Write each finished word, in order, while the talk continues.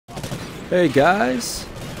Hey guys,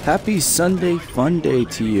 happy Sunday fun day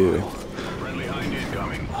to you.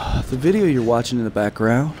 The video you're watching in the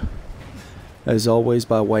background, as always,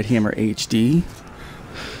 by Whitehammer HD.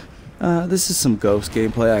 This is some Ghost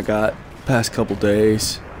gameplay I got past couple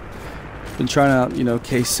days. Been trying out,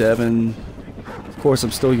 K7. Of course,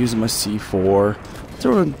 I'm still using my C4.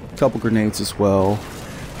 Throwing a couple grenades as well.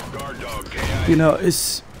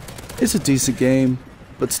 It's a decent game,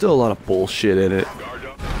 but still a lot of bullshit in it.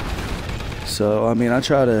 So, I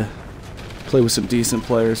try to play with some decent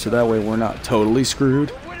players so that way we're not totally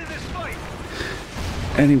screwed.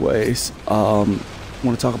 Anyways, I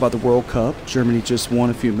want to talk about the World Cup. Germany just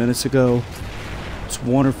won a few minutes ago. It's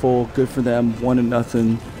wonderful, good for them,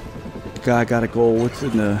 1-0. The guy got a goal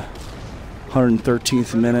within the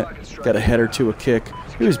 113th minute, got a header to a kick.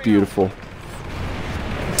 It was beautiful.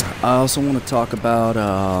 I also want to talk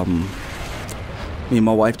about, me and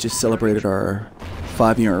my wife just celebrated our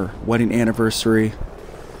 5-year wedding anniversary.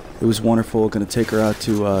 It was wonderful. Gonna take her out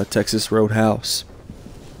to Texas Roadhouse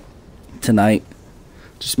tonight.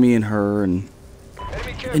 Just me and her, and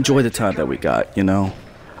enjoy the time that we got,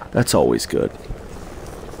 That's always good.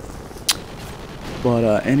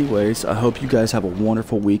 But anyways, I hope you guys have a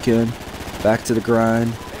wonderful weekend. Back to the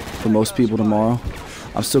grind for most people tomorrow.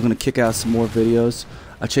 I'm still gonna kick out some more videos.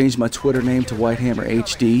 I changed my Twitter name to Whitehammer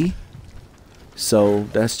HD, so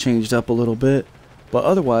that's changed up a little bit. But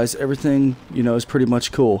otherwise, everything, is pretty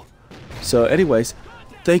much cool. So anyways,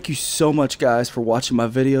 thank you so much, guys, for watching my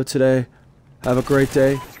video today. Have a great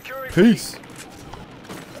day. Peace.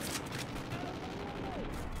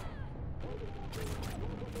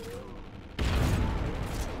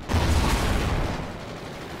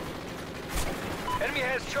 Enemy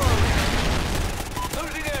has Charlie.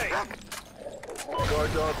 Losing A.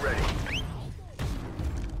 Guard dog ready.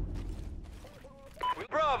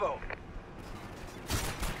 Bravo.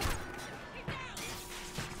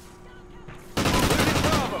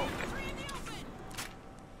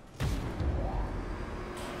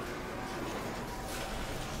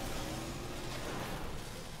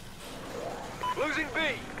 Losing B.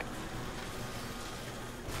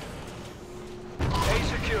 A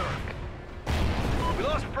secure. We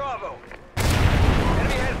lost Bravo.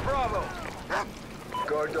 Enemy has Bravo.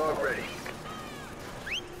 Guard dog ready.